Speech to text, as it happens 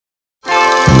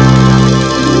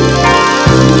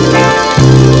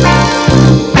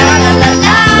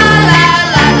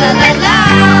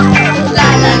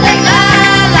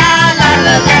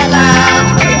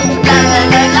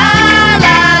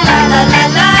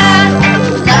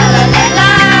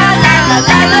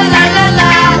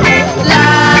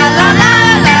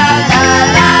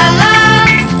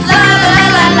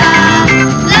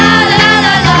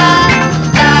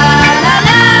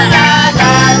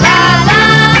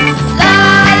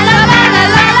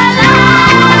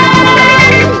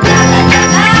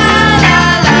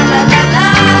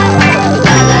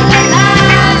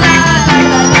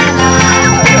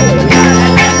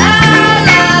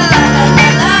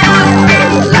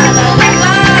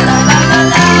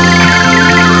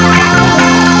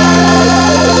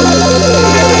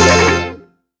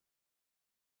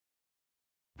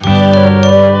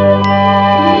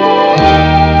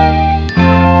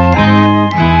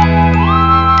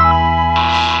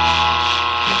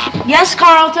Yes,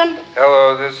 Carlton?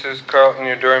 Hello, this is Carlton,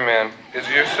 your doorman. Is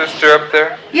your sister up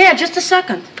there? Yeah, just a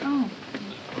second. Oh.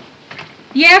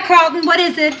 Yeah, Carlton, what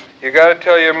is it? You gotta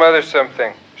tell your mother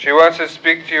something. She wants to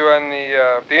speak to you on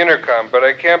the intercom, but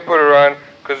I can't put her on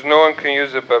because no one can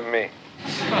use it but me.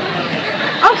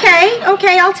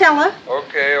 Okay, I'll tell her.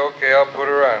 Okay, I'll put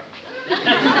her on.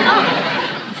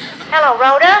 Hello,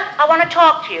 Rhoda. I want to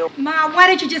talk to you. Ma, why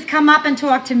don't you just come up and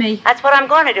talk to me? That's what I'm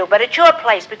going to do, but it's your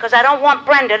place because I don't want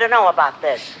Brenda to know about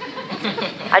this.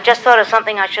 I just thought of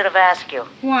something I should have asked you.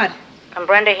 What? Can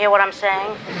Brenda hear what I'm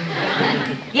saying?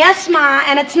 Yes, Ma,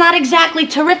 and it's not exactly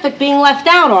terrific being left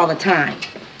out all the time.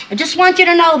 I just want you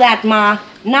to know that, Ma.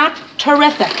 Not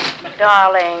terrific.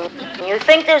 Darling, you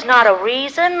think there's not a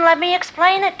reason? Let me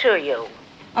explain it to you.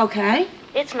 Okay.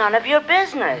 It's none of your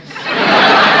business.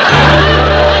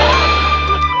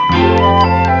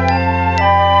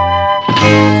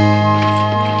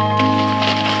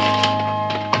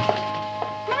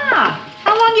 Ma,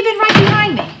 how long you been right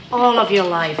behind me? All of your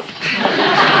life.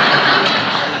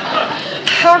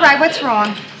 All right, what's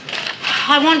wrong?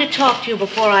 I wanted to talk to you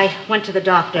before I went to the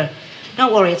doctor.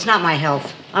 Don't worry, it's not my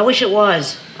health. I wish it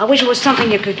was. I wish it was something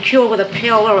you could cure with a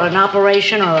pill or an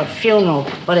operation or a funeral,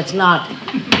 but it's not.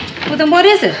 Well, then what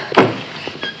is it?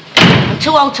 I'm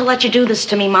too old to let you do this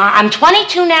to me, Ma. I'm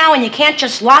 22 now, and you can't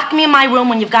just lock me in my room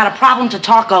when you've got a problem to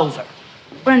talk over.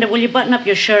 Brenda, will you button up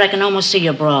your shirt? I can almost see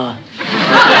your bra.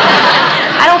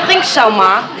 I don't think so,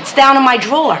 Ma. It's down in my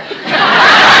drawer.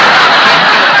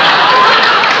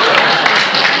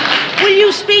 Will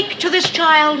you speak to this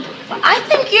child? I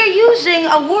think you're using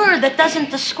a word that doesn't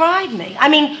describe me. I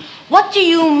mean, what do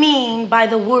you mean by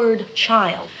the word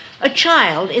child? A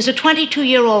child is a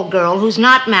 22-year-old girl who's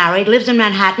not married, lives in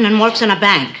Manhattan, and works in a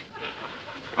bank.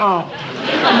 Oh.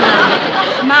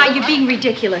 Ma, you're being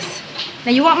ridiculous.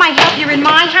 Now, you want my help? You're in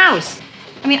my house.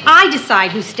 I mean, I decide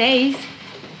who stays.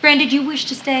 Brenda, do you wish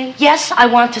to stay? Yes, I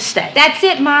want to stay. That's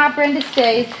it, Ma. Brenda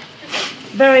stays.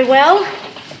 Very well.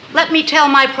 Let me tell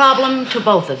my problem to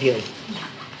both of you.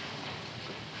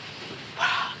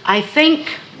 I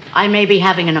think I may be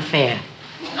having an affair.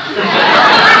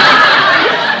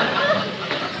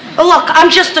 Look, I'm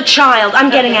just a child. I'm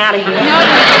getting out of here.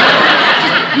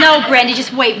 No, Brenda,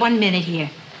 just wait 1 minute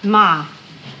here. Ma,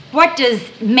 what does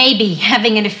maybe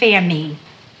having an affair mean?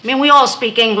 I mean, we all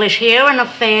speak English here. An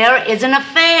affair is an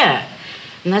affair.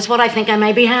 And that's what I think I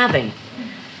may be having.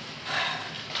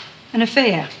 An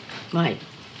affair? Right.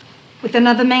 With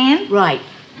another man? Right.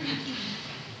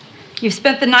 You've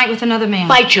spent the night with another man.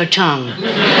 Bite your tongue.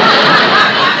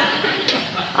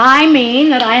 I mean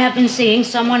that I have been seeing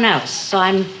someone else.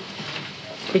 I'm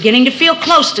beginning to feel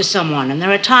close to someone, and there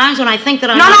are times when I think that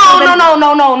I'm No,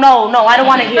 I don't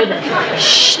want to hear this.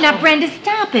 Shh, now, Brenda,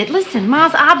 stop it. Listen,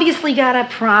 Ma's obviously got a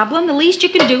problem. The least you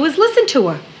can do is listen to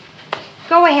her.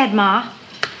 Go ahead, Ma,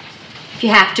 if you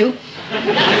have to.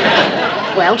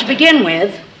 Well, to begin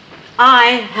with,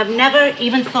 I have never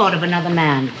even thought of another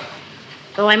man.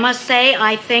 Though I must say,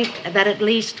 I think that at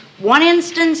least one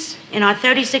instance in our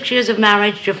 36 years of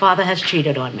marriage, your father has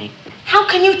cheated on me. How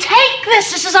can you take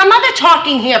this? This is our mother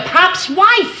talking here, Pop's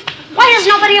wife. Why is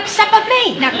nobody upset but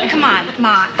me? Now, come on,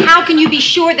 Ma. How can you be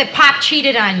sure that Pop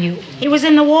cheated on you? He was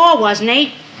in the war, wasn't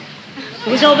he?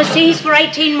 He was overseas for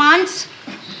 18 months.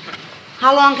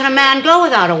 How long can a man go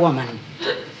without a woman?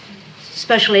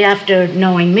 Especially after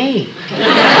knowing me.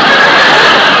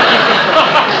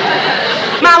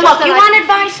 Ma, look, you want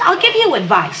advice? I'll give you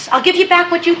advice. I'll give you back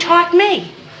what you taught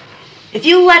me. If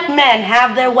you let men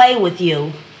have their way with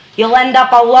you, you'll end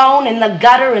up alone in the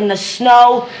gutter in the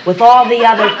snow with all the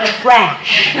other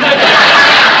trash.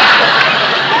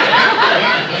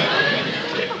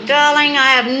 Darling,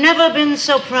 I have never been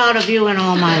so proud of you in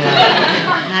all my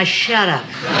life. Now, shut up.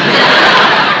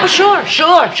 Oh, sure.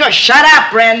 Shut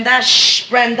up, Brenda. Shh,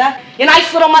 Brenda. Your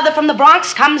nice little mother from the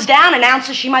Bronx comes down,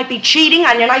 announces she might be cheating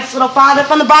on your nice little father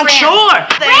from the Bronx. Brenda. Sure.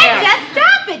 Brenda,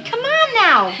 stop it. Come on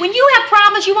now. When you have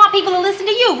problems, you want people to listen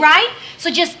to you, right? So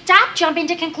just stop jumping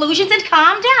to conclusions and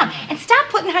calm down. And stop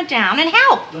putting her down and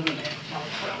help.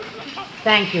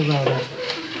 Thank you, Rhoda.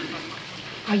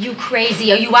 Are you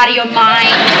crazy? Are you out of your mind?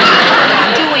 What are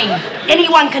you doing?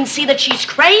 Anyone can see that she's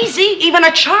crazy, even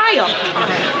a child.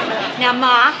 Now,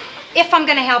 Ma, if I'm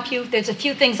going to help you, there's a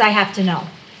few things I have to know.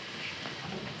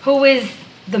 Who is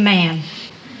the man?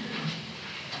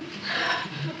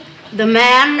 The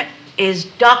man is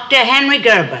Dr. Henry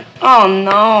Gerber. Oh,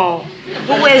 no.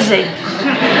 Who is he?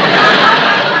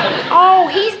 Oh,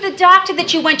 he's the doctor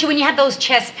that you went to when you had those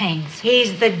chest pains.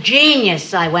 He's the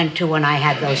genius I went to when I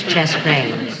had those chest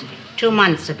pains 2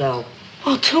 months ago.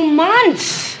 Oh, 2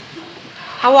 months.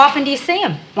 How often do you see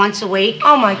him? Once a week.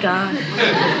 Oh, my God.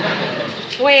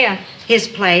 Where? His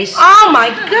place. Oh, my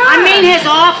God. I mean his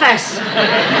office.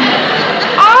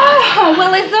 Oh,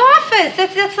 well, his office.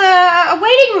 It's a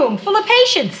waiting room full of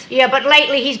patients. Yeah, but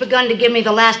lately he's begun to give me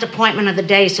the last appointment of the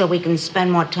day so we can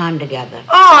spend more time together.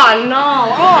 Oh, no.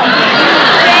 Oh,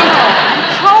 Brenda,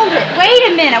 hold it.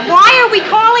 Wait a minute. Why are we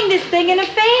calling this thing an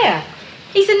affair?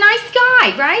 He's a nice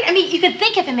guy, right? I mean, you could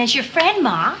think of him as your friend,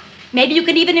 Ma. Maybe you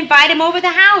could even invite him over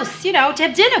the house, to have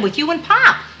dinner with you and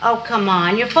Pop. Oh, come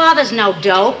on. Your father's no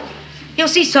dope. He'll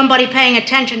see somebody paying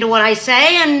attention to what I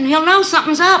say, and he'll know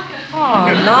something's up.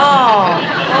 oh no.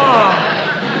 Oh.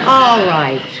 All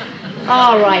right.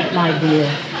 All right, my dear.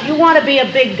 You want to be a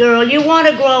big girl. You want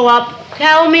to grow up.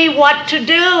 Tell me what to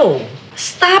do.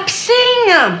 Stop seeing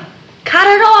him. Cut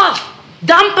it off.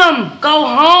 Dump him. Go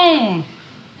home.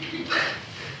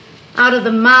 Out of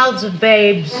the mouths of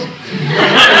babes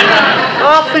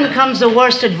often comes the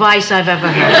worst advice I've ever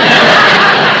heard.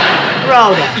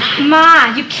 Rhoda.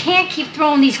 Ma, you can't keep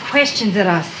throwing these questions at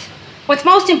us. What's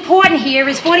most important here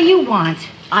is, what do you want?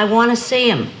 I want to see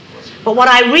him. But what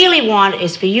I really want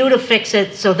is for you to fix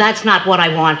it, so that's not what I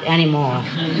want anymore.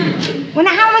 Well,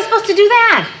 now, how am I supposed to do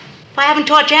that? If I haven't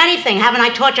taught you anything, haven't I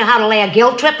taught you how to lay a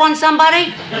guilt trip on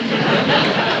somebody?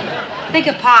 Think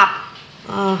of Pop.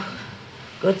 Oh,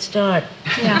 good start.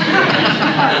 Yeah.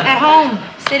 At home,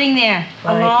 sitting there,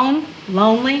 Right. alone,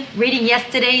 lonely, reading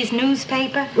yesterday's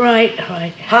newspaper. Right.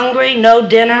 Hungry, no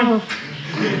dinner.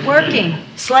 Working.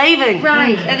 Slaving.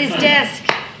 Right, at his desk.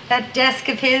 That desk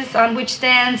of his on which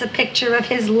stands a picture of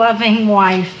his loving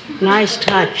wife. Nice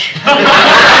touch.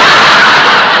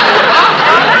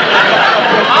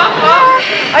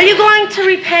 Are you going to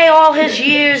repay all his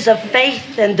years of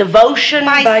faith and devotion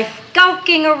By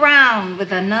skulking around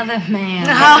with another man.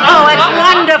 Oh, it's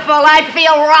wonderful. I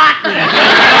feel rotten.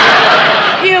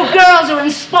 You girls are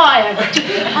inspired.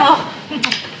 Oh,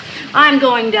 I'm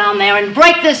going down there and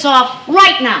break this off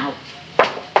right now.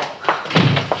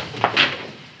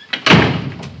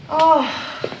 Oh,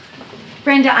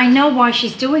 Brenda, I know why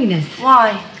she's doing this.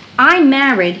 why? I'm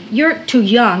married, you're too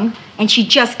young, and she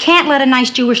just can't let a nice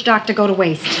Jewish doctor go to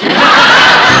waste.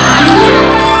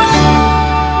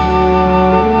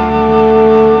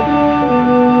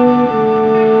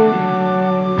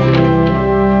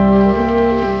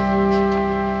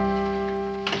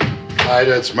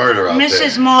 Ida, it's murder out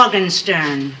Mrs.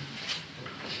 Morgenstern.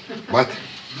 there. What?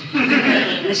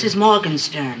 Mrs.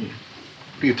 Morgenstern.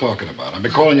 What are you talking about? I've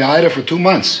been calling you Ida for 2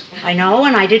 months. I know,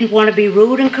 and I didn't want to be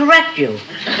rude and correct you.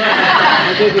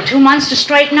 I gave you 2 months to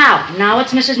straighten out. Now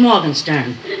it's Mrs.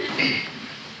 Morgenstern.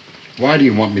 Why do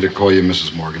you want me to call you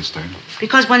Mrs. Morgenstern?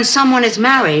 Because when someone is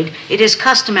married, it is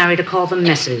customary to call them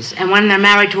Mrs. And when they're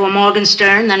married to a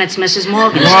Morgenstern, then it's Mrs.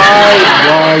 Morgenstern.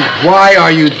 Why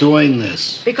are you doing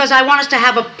this? Because I want us to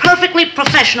have a perfectly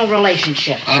professional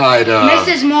relationship. Ida.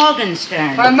 Mrs.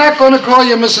 Morgenstern. I'm not going to call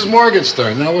you Mrs.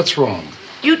 Morgenstern. Now, what's wrong?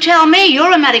 You tell me.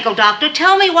 You're a medical doctor.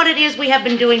 Tell me what it is we have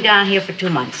been doing down here for 2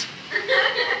 months.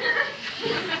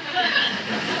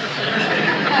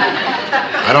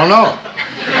 I don't know.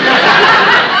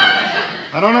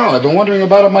 I've been wondering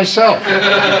about it myself.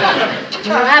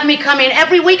 You have me come in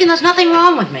every week, and there's nothing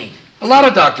wrong with me. A lot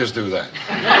of doctors do that.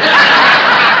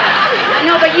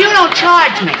 No, but you don't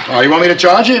charge me. Oh, you want me to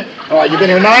charge you? All right, you've been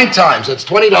here 9 times. That's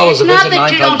 $20 a visit. Not that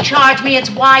 9 you times. don't charge me, it's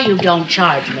why you don't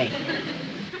charge me.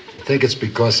 I think it's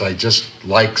because I just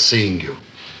like seeing you.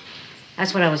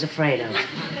 That's what I was afraid of.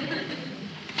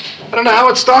 I don't know how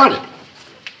it started.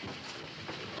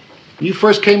 When you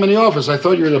first came in the office, I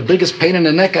thought you were the biggest pain in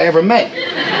the neck I ever met.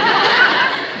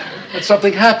 But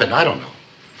something happened. I don't know.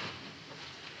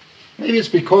 Maybe it's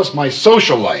because my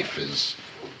social life is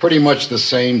pretty much the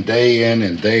same day in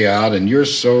and day out, and you're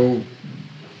so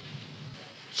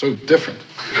different.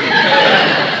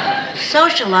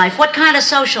 Social life? What kind of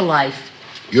social life?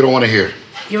 You don't want to hear.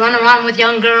 You run around with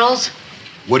young girls?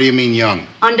 What do you mean young?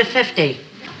 Under 50.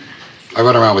 I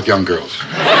run around with young girls.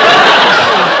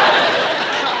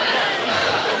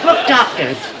 Look,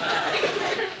 doctor,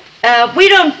 we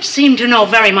don't seem to know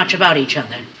very much about each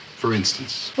other. For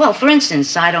instance. Well, for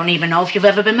instance, I don't even know if you've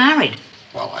ever been married.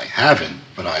 Well, I haven't,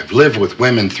 but I've lived with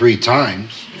women 3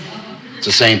 times. It's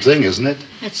the same thing, isn't it?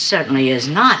 It certainly is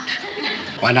not.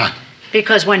 Why not?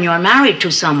 Because when you're married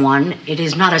to someone, it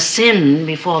is not a sin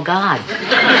before God.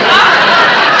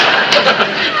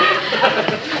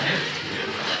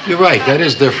 You're right, that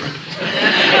is different.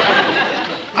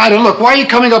 Ida, look, why are you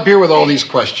coming up here with all these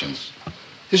questions?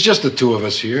 There's just the 2 of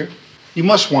us here. You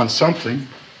must want something.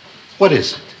 What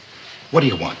is it? What do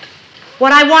you want?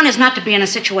 What I want is not to be in a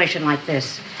situation like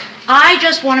this. I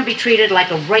just want to be treated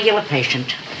like a regular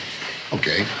patient.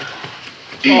 Okay.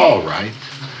 All right.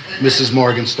 Mrs.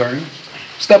 Morgenstern,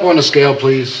 step on the scale,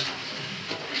 please.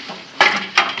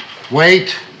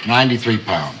 Weight, 93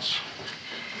 pounds.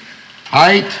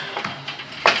 Height,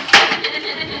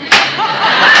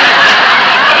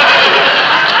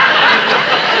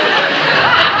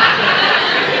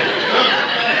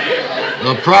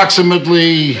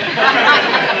 approximately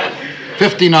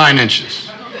 59 inches.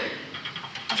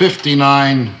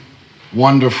 59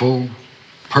 wonderful,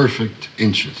 perfect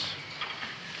inches.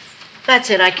 That's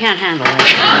it. I can't handle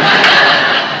it.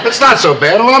 It's not so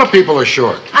bad. A lot of people are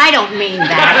short. I don't mean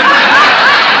that.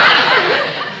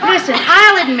 Listen,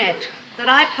 I'll admit that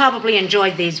I probably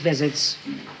enjoyed these visits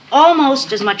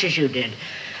almost as much as you did.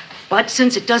 But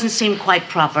since it doesn't seem quite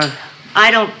proper,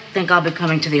 I don't think I'll be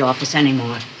coming to the office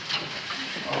anymore.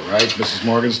 All right, Mrs.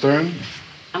 Morgenstern.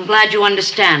 I'm glad you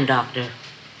understand, Doctor.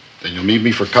 Then you'll meet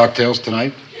me for cocktails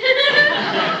tonight?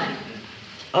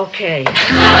 Okay.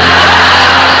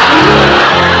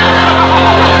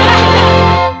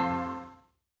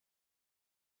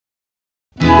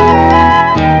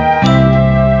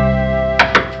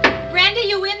 Brenda,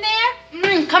 you in there?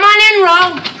 Come on in,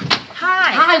 Ro.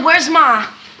 Hi. Hi, where's Ma?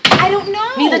 I don't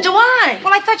know. Neither do I.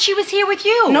 Well, I thought she was here with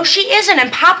you. No, she isn't.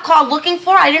 And Pop called looking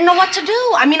for her. I didn't know what to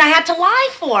do. I mean, I had to lie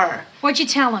for her. What'd you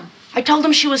tell him? I told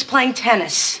him she was playing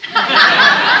tennis.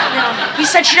 He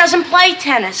said she doesn't play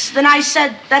tennis. Then I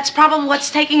said, that's probably what's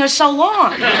taking her so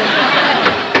long.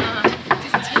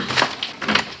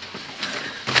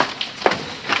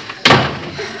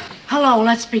 Hello,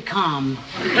 let's be calm.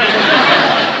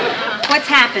 What's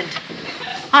happened?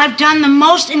 I've done the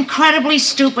most incredibly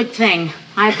stupid thing.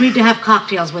 I agreed to have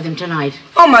cocktails with him tonight.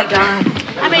 Oh, my God.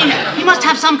 I mean, he must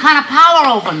have some kind of power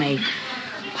over me.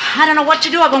 I don't know what to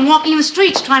do. I've been walking the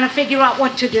streets trying to figure out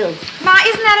what to do. Ma,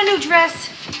 isn't that a new dress?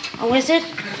 Oh, is it?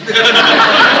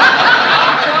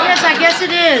 Yes, I guess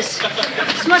it is.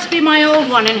 This must be my old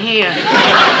one in here.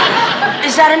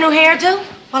 Is that a new hairdo?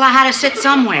 Well, I had to sit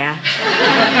somewhere.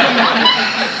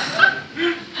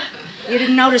 You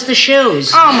didn't notice the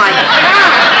shoes. Oh, my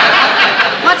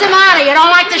God. What's the matter? You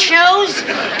don't like the shoes?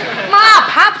 Ma,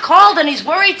 Pop called and he's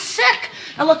worried sick.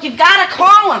 Now, look, you've got to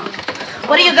call him.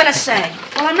 What are you going to say?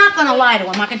 Well, I'm not going to lie to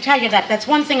him. I can tell you that. That's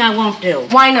one thing I won't do.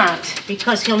 Why not?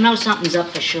 Because he'll know something's up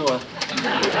for sure.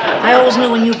 I always knew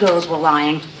when you girls were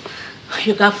lying.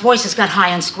 Your voices got high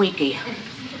and squeaky.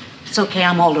 It's okay,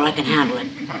 I'm older. I can handle it.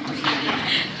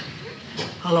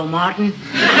 Hello, Martin.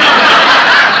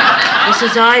 This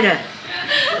is Ida.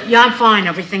 Yeah, I'm fine.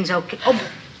 Everything's okay.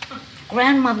 Oh,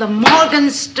 Grandmother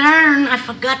Morgenstern. I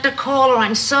forgot to call her.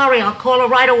 I'm sorry. I'll call her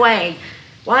right away.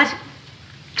 What?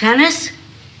 Tennis?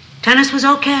 Tennis was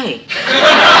okay. I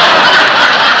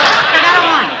gotta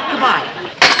run. Goodbye.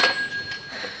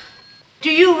 Do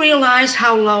you realize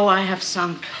how low I have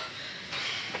sunk?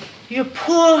 Your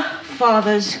poor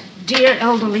father's dear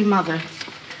elderly mother,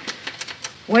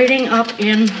 waiting up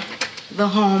in the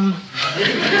home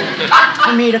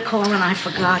for me to call, and I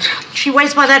forgot. She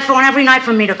waits by that phone every night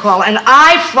for me to call, and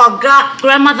I forgot.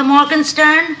 Grandmother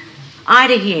Morgenstern,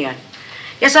 Ida here.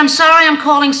 Yes, I'm sorry I'm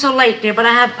calling so late, dear, but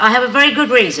I have a very good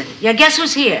reason. Yeah, guess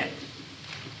who's here?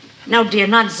 No, dear,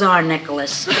 not Tsar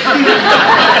Nicholas. It's Brenda.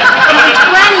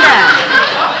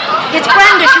 It's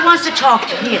Brenda. She wants to talk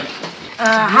to you.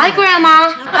 Hi,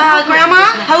 Grandma. Grandma?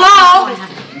 Hello?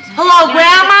 Hello,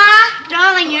 Grandma?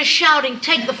 Darling, you're shouting.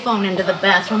 Take the phone into the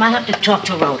bathroom. I have to talk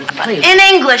to Rhoda, please. In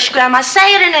English, Grandma.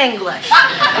 Say it in English.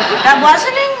 That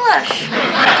wasn't English.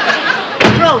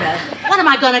 Rhoda, what am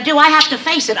I going to do? I have to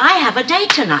face it. I have a date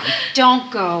tonight.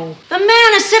 Don't go. The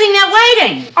man is sitting there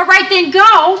waiting. All right, then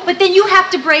go, but then you have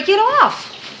to break it off.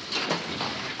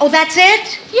 Oh, that's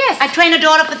it? Yes. I trained a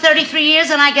daughter for 33 years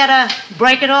and I gotta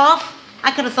break it off? I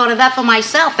could have thought of that for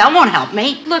myself. That won't help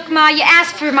me. Look, Ma, you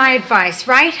asked for my advice,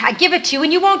 right? I give it to you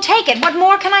and you won't take it. What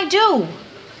more can I do?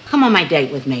 Come on my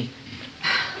date with me.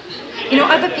 You know,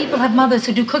 other people have mothers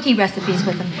who do cookie recipes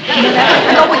with them. You know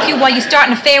that? I'll go with you while you start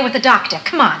an affair with the doctor.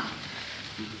 Come on.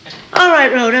 All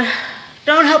right, Rhoda.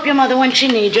 Don't help your mother when she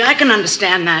needs you. I can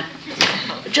understand that.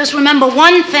 But just remember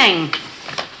one thing.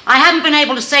 I haven't been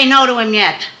able to say no to him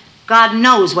yet. God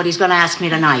knows what he's going to ask me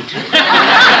tonight.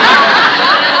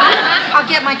 I'll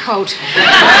get my coat.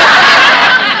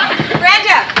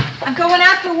 Brenda, I'm going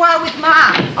out for a while with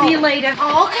Ma. See you later.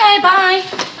 Oh, okay, bye.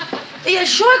 Yeah,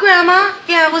 sure, Grandma.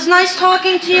 Yeah, it was nice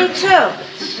talking to you, too.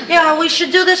 Yeah, we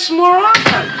should do this more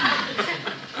often.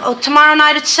 Oh, tomorrow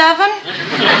night at 7?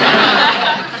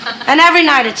 And every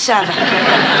night at 7.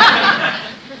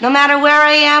 No matter where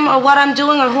I am or what I'm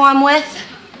doing or who I'm with?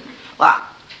 Well,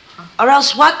 or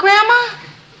else what, Grandma?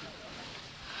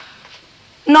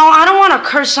 No, I don't want a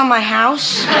curse on my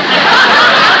house.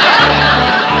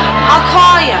 I'll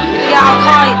call you. Yeah, I'll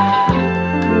call you.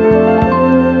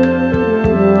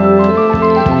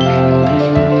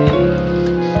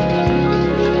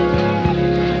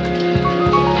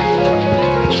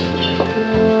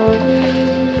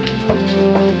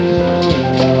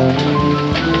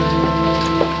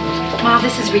 Ma,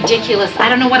 this is ridiculous. I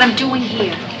don't know what I'm doing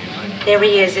here. There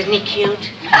he is, isn't he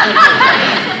cute?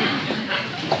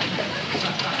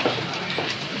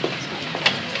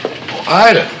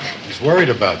 Ida, he's worried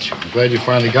about you. I'm glad you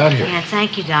finally got here. Yeah,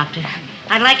 thank you, Doctor.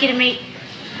 I'd like you to meet...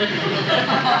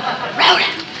 Rhoda,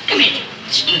 come here.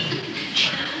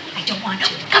 I don't want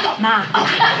to. Come on. Ma. Oh.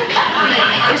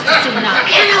 Here's the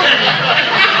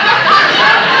tsunami.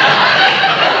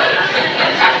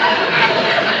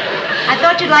 I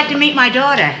thought you'd like to meet my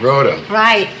daughter. Rhoda,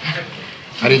 Right.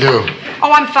 how do you do?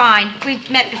 Oh, I'm fine. We've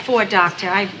met before, Doctor.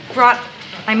 I brought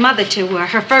my mother to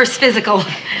her first physical.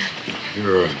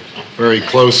 You're a very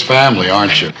close family,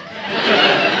 aren't you?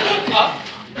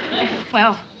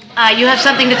 Well, You have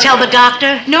something to tell the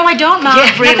doctor? no, I don't, Ma.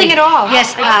 Yeah, really. Nothing at all.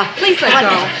 Yes, Please let what-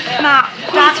 go. Ma,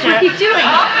 Doctor. what are you doing?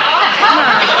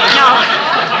 No.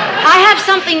 I have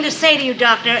something to say to you,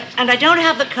 Doctor, and I don't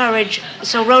have the courage,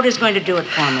 so Rhoda's going to do it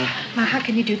for me. Ma, how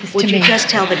can you do this Would to you me? just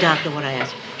tell the doctor what I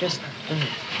asked? Just go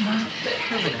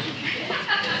ahead.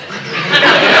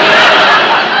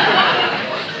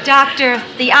 Doctor,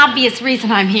 the obvious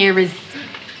reason I'm here is,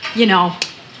 I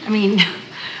mean,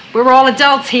 we're all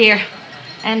adults here.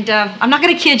 And I'm not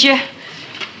going to kid you.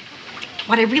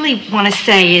 What I really want to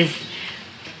say is,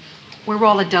 we're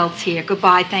all adults here.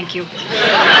 Goodbye, thank you. Rhoda,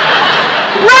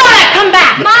 come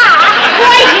back! Ma!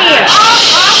 Right here!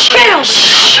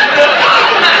 Shh!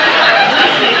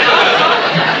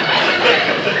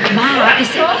 Ma,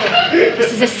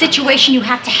 this is a situation you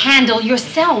have to handle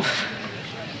yourself.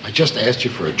 I just asked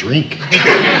you for a drink.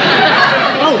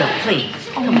 Rhoda, please.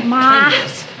 Oh, Ma.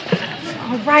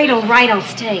 All right, I'll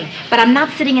stay. But I'm not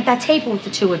sitting at that table with the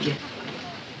two of you.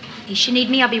 You should need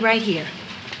me, I'll be right here.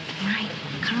 All right,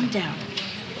 calm down.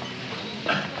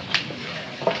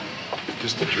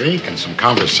 Just a drink and some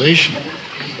conversation.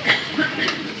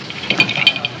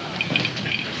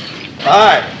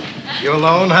 Hi. You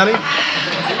alone, honey?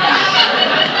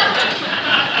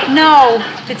 No,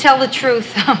 to tell the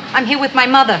truth, I'm here with my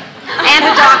mother and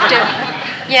her doctor.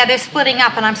 Yeah, they're splitting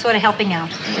up, and I'm sort of helping out.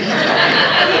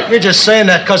 You're just saying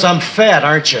that because I'm fat,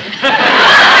 aren't you?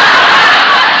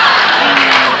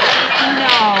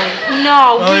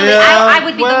 No, really. I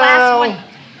would be the last one.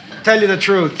 Tell you the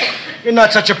truth. You're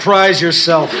not such a prize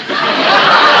yourself.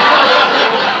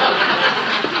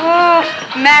 Oh,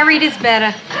 married is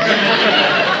better.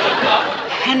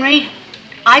 Henry,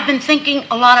 I've been thinking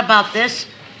a lot about this,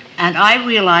 and I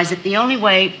realize that the only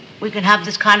way we can have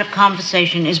this kind of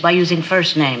conversation is by using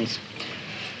first names.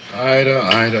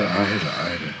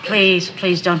 Ida.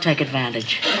 Please don't take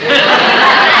advantage.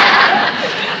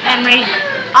 Henry,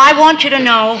 I want you to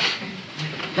know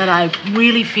that I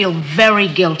really feel very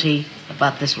guilty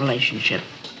about this relationship.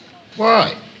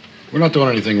 Why? We're not doing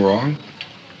anything wrong.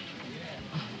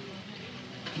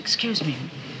 Excuse me.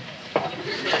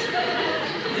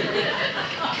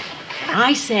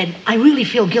 I said, I really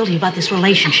feel guilty about this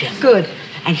relationship. Good.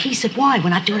 And he said, why? We're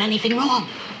not doing anything wrong.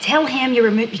 Tell him you're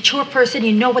a mature person,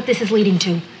 you know what this is leading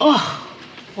to. Oh,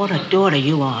 what a daughter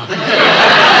you are.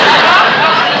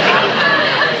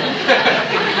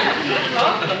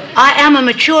 I am a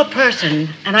mature person,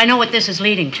 and I know what this is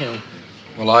leading to.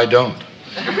 Well, I don't.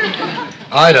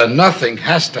 Ida, nothing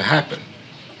has to happen.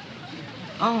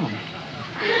 Oh.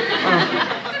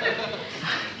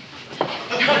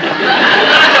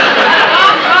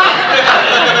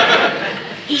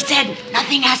 He said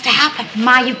nothing has to happen.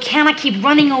 Ma, you cannot keep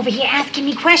running over here asking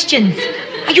me questions.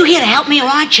 Are you here to help me, or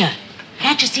aren't you?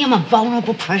 Can't you see I'm a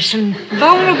vulnerable person?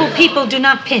 Vulnerable people do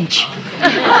not pinch.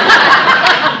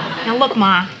 Now look,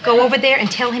 Ma, go over there and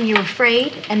tell him you're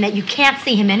afraid and that you can't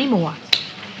see him anymore.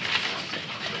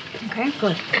 Okay?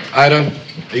 Good. Ida,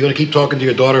 are you going to keep talking to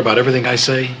your daughter about everything I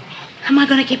say? Am I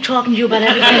going to keep talking to you about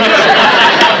everything?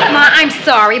 Ma, I'm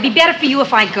sorry. It'd be better for you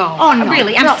if I go. Oh, no.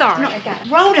 Really, I'm No, sorry. no. I got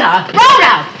it. Rhoda!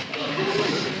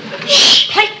 Shh!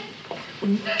 Hey!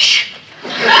 Shh! No.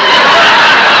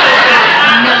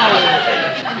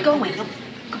 I'm going. Oh,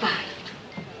 goodbye.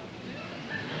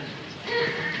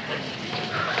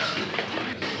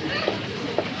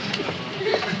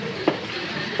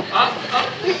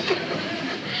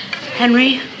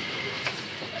 Henry,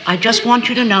 I just want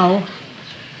you to know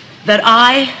that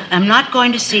I am not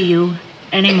going to see you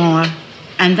anymore,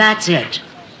 and that's it.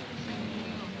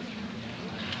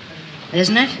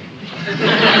 Isn't it?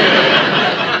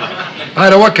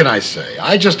 Ida, what can I say?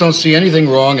 I just don't see anything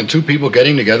wrong in two people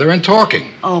getting together and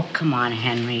talking. Oh, come on,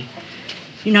 Henry.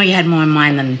 You know you had more in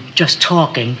mind than just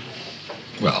talking.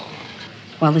 Well,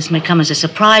 this may come as a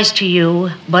surprise to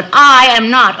you, but I am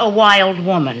not a wild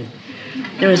woman.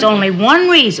 There is only one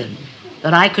reason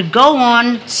that I could go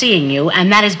on seeing you,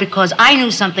 and that is because I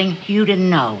knew something you didn't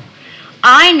know.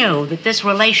 I knew that this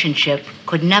relationship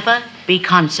could never be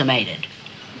consummated.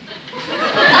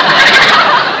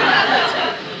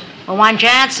 Well, why don't you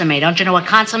answer me? Don't you know what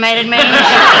consummated means?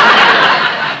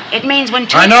 It means when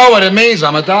two... I know what it means.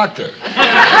 I'm a doctor.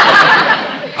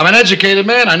 I'm an educated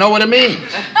man. I know what it means.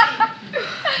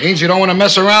 It means you don't want to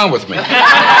mess around with me.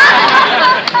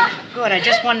 Good. I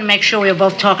just wanted to make sure we were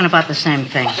both talking about the same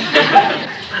thing.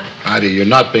 Ida, you're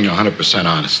not being 100%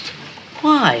 honest.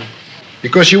 Why?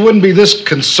 Because you wouldn't be this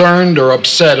concerned or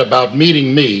upset about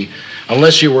meeting me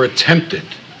unless you were tempted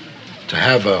to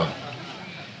have a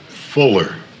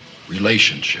fuller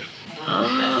relationship.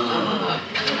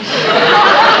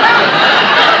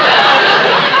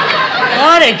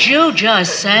 What did you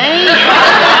just say?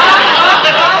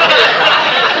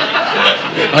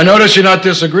 I notice you're not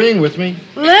disagreeing with me.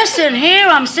 Listen here,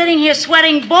 I'm sitting here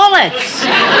sweating bullets.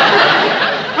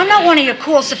 I'm not one of your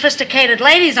cool, sophisticated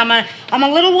ladies. I'm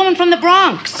a little woman from the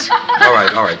Bronx. All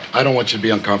right. I don't want you to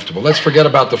be uncomfortable. Let's forget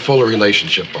about the fuller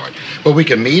relationship part. But we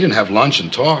can meet and have lunch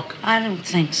and talk. I don't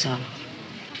think so.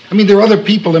 I mean, there are other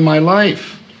people in my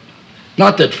life.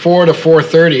 Not that 4 to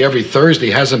 4:30 every Thursday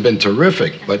hasn't been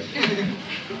terrific, but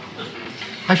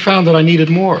I found that I needed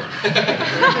more.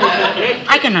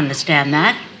 I can understand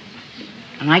that.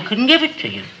 And I couldn't give it to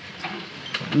you.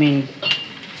 I mean,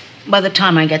 by the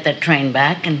time I get that train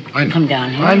back and come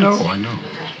down here... I know.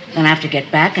 Then I have to get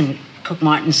back and cook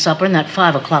Martin's supper and that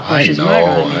 5 o'clock rush is murder. I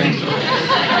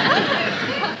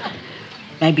know.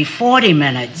 Maybe 40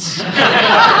 minutes.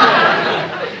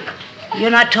 You're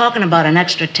not talking about an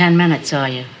extra 10 minutes, are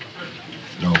you?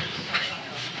 No.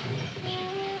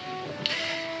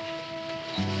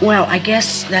 Well, I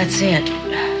guess that's it.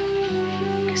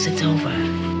 Guess it's over.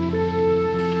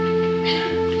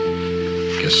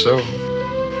 Guess so.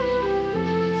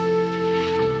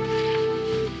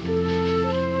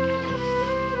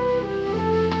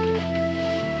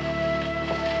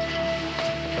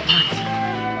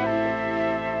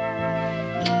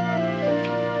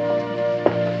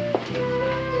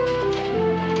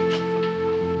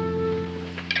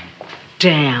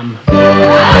 Damn.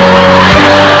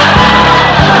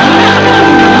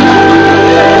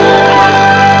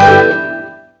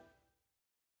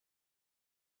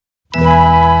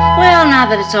 Well, now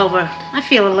that it's over, I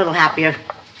feel a little happier.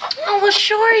 Oh, well,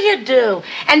 sure you do.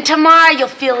 And tomorrow you'll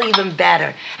feel even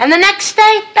better. And the next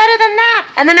day, better than that.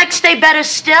 And the next day, better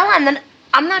still. And then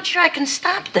I'm not sure I can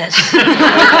stop this.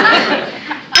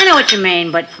 I know what you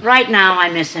mean, but right now I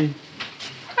miss him.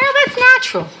 Well, that's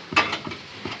natural.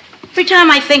 Every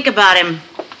time I think about him,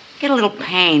 I get a little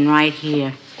pain right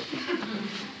here.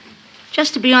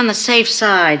 Just to be on the safe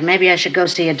side, maybe I should go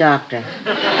see a doctor.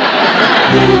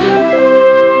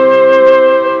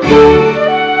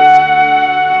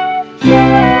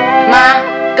 Ma,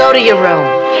 go to your room.